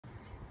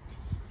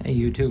Hey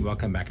YouTube,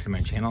 welcome back to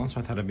my channel. So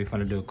I thought it'd be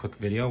fun to do a quick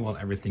video while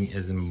everything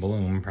is in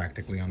bloom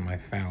practically on my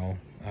phal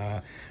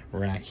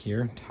rack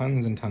here.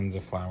 Tons and tons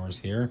of flowers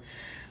here.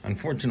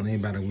 Unfortunately,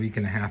 about a week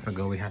and a half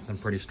ago, we had some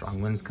pretty strong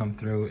winds come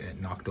through.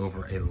 It knocked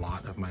over a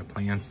lot of my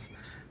plants.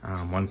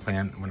 One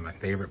of my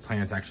favorite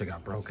plants, actually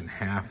got broken in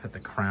half at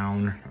the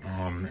crown,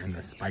 and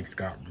the spikes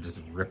got just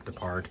ripped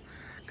apart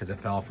because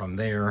it fell from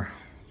there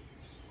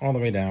all the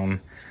way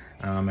down.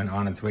 And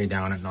on its way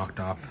down, it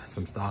knocked off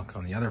some stalks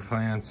on the other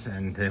plants,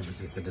 and it was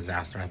just a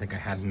disaster. I think I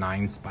had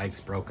 9 spikes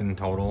broken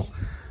total.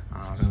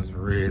 It was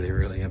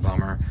really a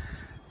bummer.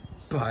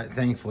 But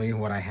thankfully,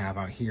 what I have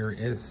out here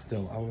is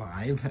still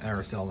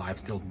alive,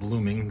 still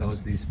blooming.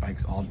 These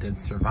spikes all did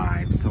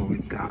survive. So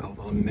we've got a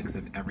little mix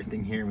of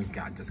everything here. We've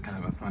got just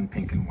kind of a fun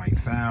pink and white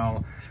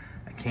phal,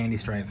 a candy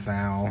stripe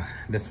phal.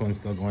 This one's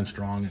still going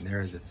strong, and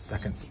there's its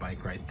second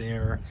spike right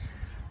there.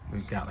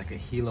 We've got like a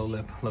helo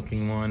lip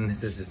looking one.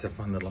 This is just a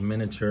fun little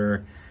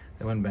miniature.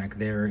 The one back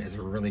there is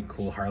a really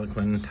cool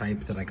harlequin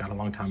type that I got a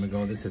long time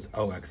ago. This is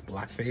OX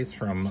Blackface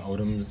from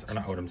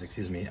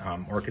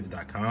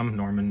Orchids.com,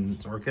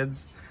 Norman's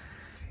Orchids.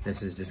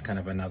 This is just kind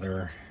of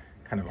another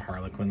kind of a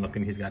harlequin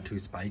looking. He's got 2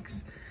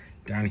 spikes.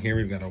 Down here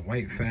we've got a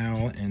white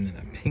phal and then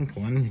a pink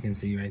one, you can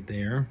see right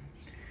there.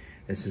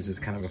 This is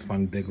just kind of a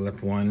fun big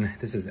lip one.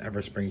 This is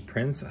Everspring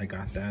Prince. I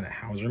got that at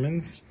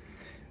Hauserman's.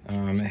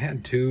 It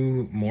had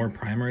 2 more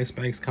primary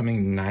spikes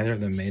coming. Neither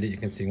of them made it. You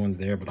can see one's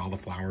there, but all the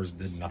flowers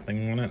did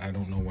nothing on it. I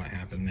don't know what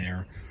happened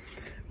there.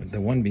 But the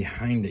one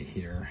behind it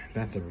here,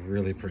 that's a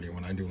really pretty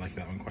one. I do like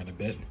that one quite a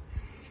bit.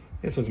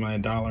 This was my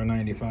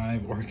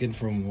 $1.95 orchid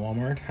from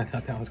Walmart. I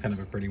thought that was kind of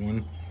a pretty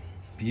one.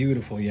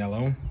 Beautiful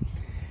yellow.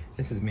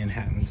 This is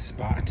Manhattan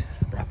Spot.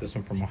 I brought this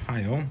one from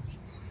Ohio.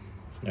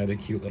 Another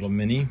cute little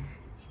mini.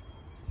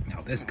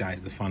 Now this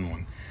guy's the fun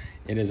one.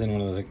 It is in one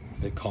of those,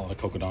 they call it a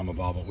kokedama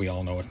ball, but we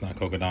all know it's not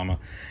kokedama.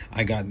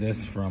 I got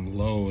this from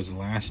Lowe's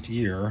last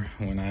year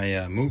when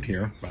I moved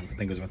here. I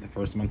think it was about the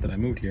first month that I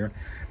moved here.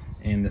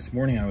 And this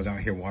morning I was out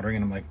here watering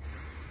and I'm like,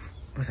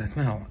 what's that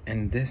smell?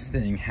 And this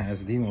thing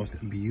has the most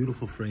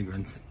beautiful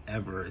fragrance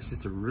ever. It's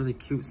just a really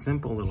cute,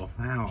 simple little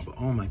phal, but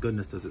oh my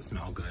goodness, does it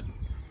smell good.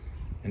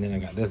 And then I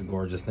got this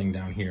gorgeous thing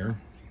down here.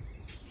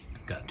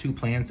 Got 2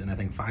 plants and I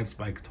think 5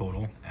 spikes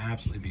total.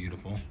 Absolutely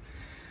beautiful.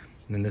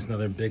 And then this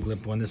another big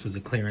lip one. This was a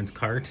clearance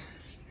cart.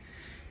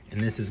 And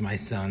this is my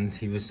son's.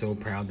 He was so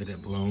proud that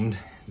it bloomed.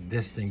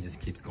 This thing just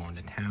keeps going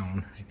to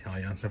town. I tell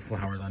you, the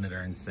flowers on it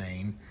are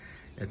insane.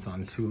 It's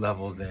on 2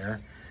 levels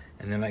there.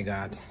 And then I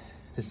got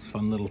this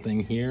fun little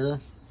thing here.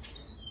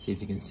 See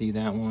if you can see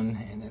that one.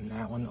 And then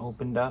that one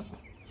opened up.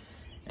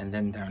 And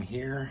then down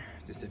here,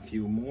 just a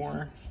few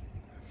more.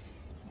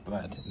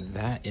 But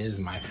that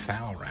is my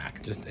phal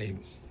rack. Just a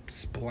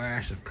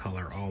splash of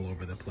color all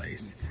over the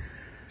place.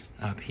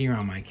 Up here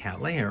on my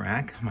Cattleya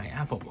rack, my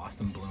apple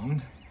blossom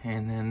bloomed,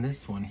 and then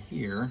this one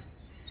here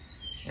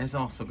is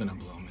also gonna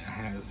bloom. It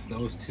has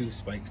those 2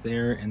 spikes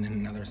there and then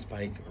another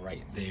spike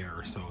right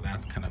there, so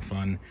that's kind of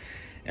fun.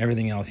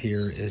 Everything else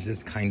here is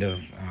just kind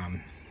of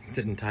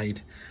sitting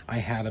tight. I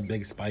had a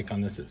big spike on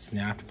this that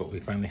snapped, but we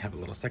finally have a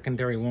little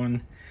secondary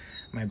one.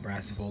 My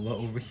Brassavola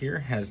over here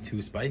has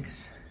 2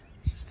 spikes,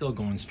 still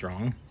going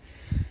strong.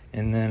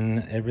 And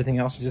then everything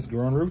else is just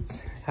growing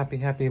roots.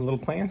 Happy little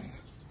plants.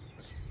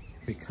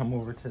 If we come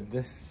over to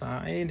this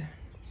side,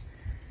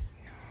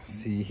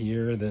 see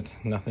here that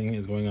nothing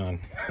is going on.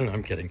 No,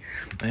 I'm kidding.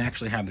 I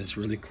actually have this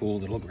really cool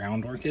little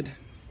ground orchid.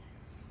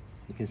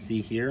 You can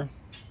see here.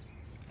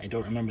 I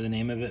don't remember the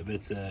name of it, but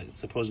it's a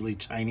supposedly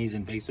Chinese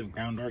invasive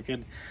ground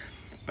orchid.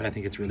 But I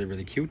think it's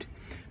really cute.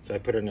 So I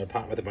put it in a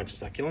pot with a bunch of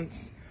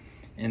succulents.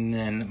 And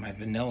then my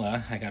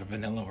vanilla, I got a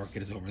vanilla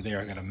orchid is over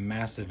there. I got a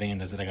massive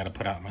vandas that I got to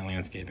put out in my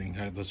landscaping.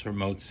 I got those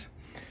remotes.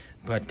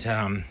 But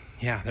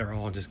yeah, they're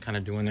all just kind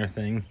of doing their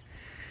thing.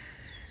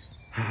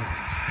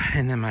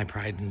 And then my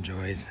pride and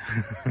joys.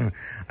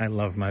 I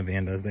love my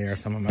vandas. They are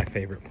some of my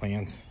favorite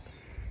plants.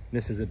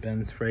 This is a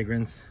Ben's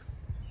Fragrance.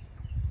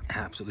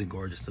 Absolutely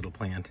gorgeous little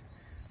plant.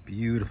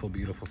 Beautiful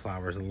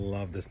flowers. I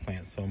love this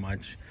plant so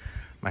much.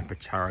 My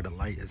Pachara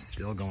Delight is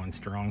still going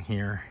strong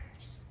here.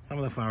 Some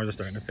of the flowers are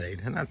starting to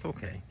fade, and that's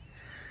okay.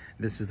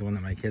 This is the one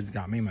that my kids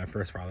got me, my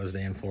first Father's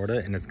Day in Florida,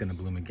 and it's gonna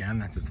bloom again.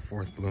 That's its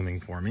 4th blooming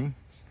for me.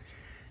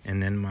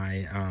 And then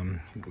my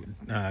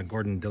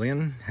Gordon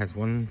Dillion has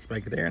 1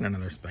 spike there and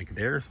another spike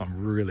there, so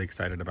I'm really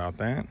excited about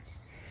that.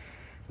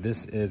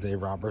 This is a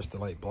Robert's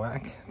Delight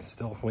Black.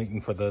 Still waiting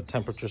for the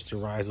temperatures to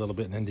rise a little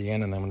bit in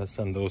Indiana, and I'm gonna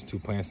send those 2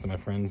 plants to my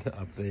friend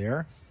up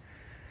there.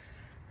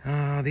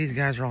 These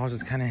guys are all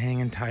just kind of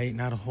hanging tight,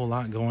 not a whole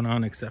lot going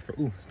on except for,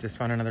 ooh, just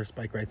found another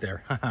spike right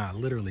there. Haha,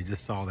 literally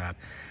just saw that.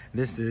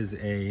 This is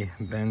a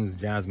Ben's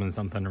Jasmine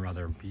something or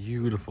other.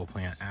 Beautiful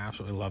plant,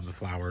 absolutely love the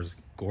flowers.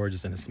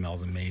 Gorgeous, and it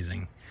smells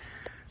amazing.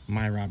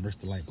 My Robert's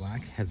Delight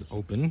Black has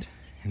opened,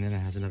 and then it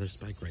has another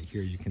spike right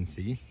here you can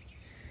see.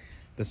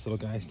 This little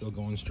guy still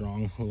going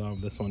strong. Love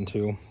this one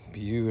too.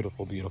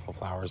 Beautiful, beautiful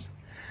flowers.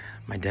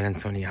 My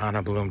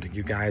Denisoniana bloomed.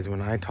 You guys,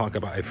 when I talk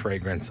about a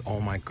fragrance,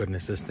 oh my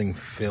goodness, this thing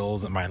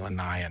fills my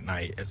lanai at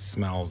night. It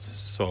smells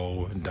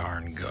so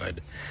darn good.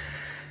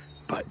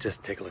 But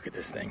just take a look at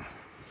this thing.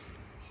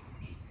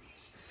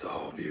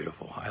 So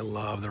beautiful. I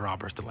love the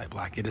Robert's Delight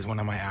Black. It is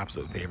one of my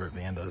absolute favorite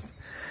Vandas.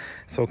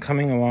 So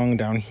coming along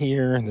down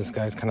here, this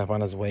guy's kind of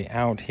on his way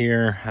out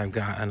here. I've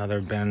got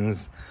another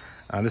Ben's.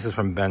 This is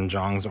from Ben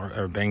Jong's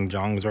or Bang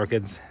Jong's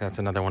Orchids. That's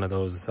another one of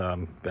those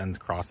Ben's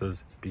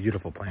crosses.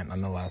 Beautiful plant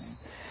nonetheless.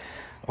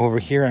 Over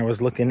here I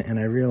was looking and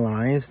I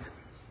realized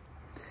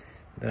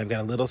that I've got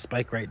a little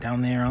spike right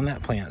down there on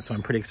that plant. So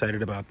I'm pretty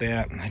excited about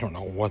that. I don't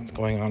know what's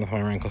going on with my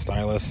Rankle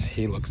Stylus.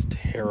 He looks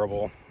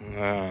terrible.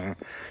 I'm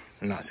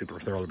not super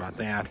thrilled about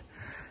that.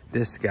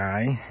 This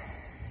guy,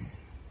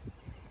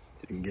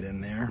 so you can get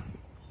in there,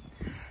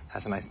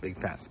 has a nice big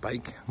fat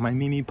spike. My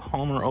Mimi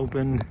Palmer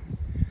opened.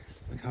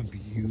 Look how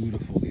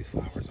beautiful these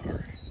flowers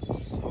are.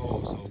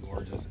 So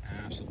gorgeous.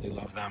 Absolutely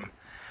love them.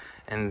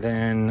 And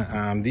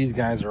then these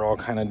guys are all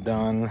kind of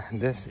done.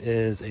 This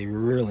is a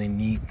really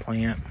neat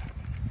plant.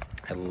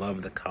 I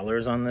love the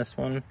colors on this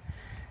one.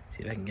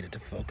 See if I can get it to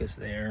focus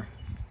there.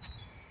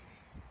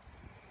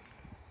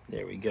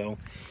 There we go.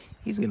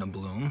 He's gonna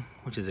bloom,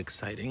 which is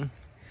exciting.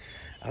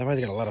 Otherwise,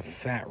 I got a lot of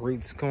fat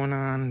roots going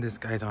on. This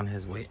guy's on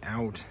his way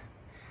out.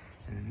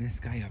 And then this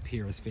guy up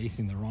here is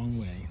facing the wrong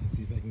way. Let's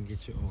see if I can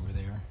get you over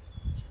there.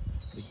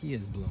 But he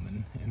is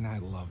blooming, and I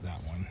love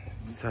that one.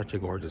 Such a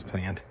gorgeous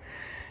plant.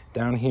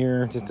 Down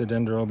here, just a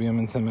dendrobium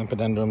and some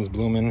epidendrums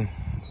blooming.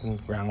 Some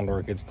ground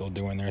orchids still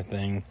doing their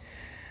thing.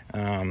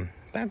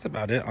 That's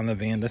about it on the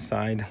Vanda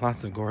side.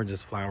 Lots of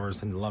gorgeous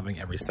flowers and loving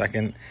every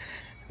second.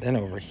 Then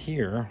over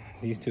here,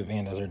 these two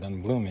Vandas are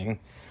done blooming.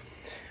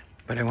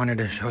 But I wanted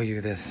to show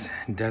you this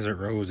desert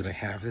rose that I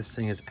have. This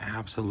thing is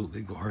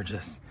absolutely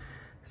gorgeous.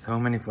 So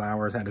many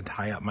flowers. I had to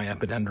tie up my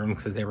epidendrum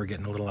because they were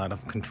getting a little out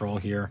of control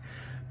here.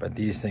 But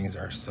these things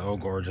are so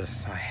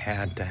gorgeous. I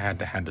had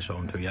to show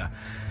them to you.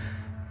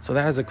 So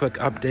that is a quick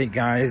update,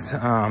 guys.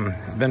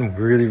 It's been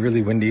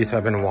really windy, so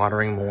I've been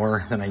watering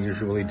more than I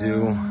usually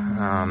do.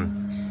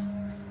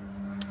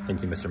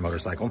 Thank you, Mr.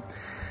 Motorcycle.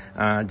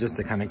 Just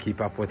to kind of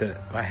keep up with it.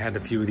 I had a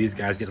few of these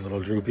guys get a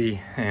little droopy,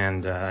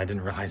 and I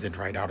didn't realize they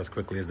dried out as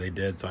quickly as they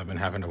did, so I've been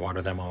having to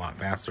water them a lot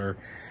faster.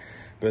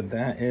 But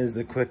that is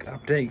the quick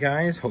update,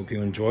 guys. Hope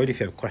you enjoyed. If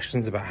you have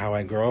questions about how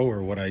I grow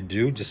or what I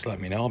do, just let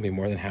me know. I'll be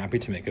more than happy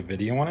to make a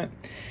video on it.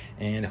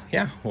 And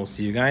yeah, we'll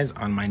see you guys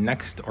on my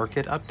next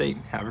orchid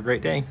update. Have a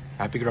great day.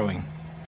 Happy growing.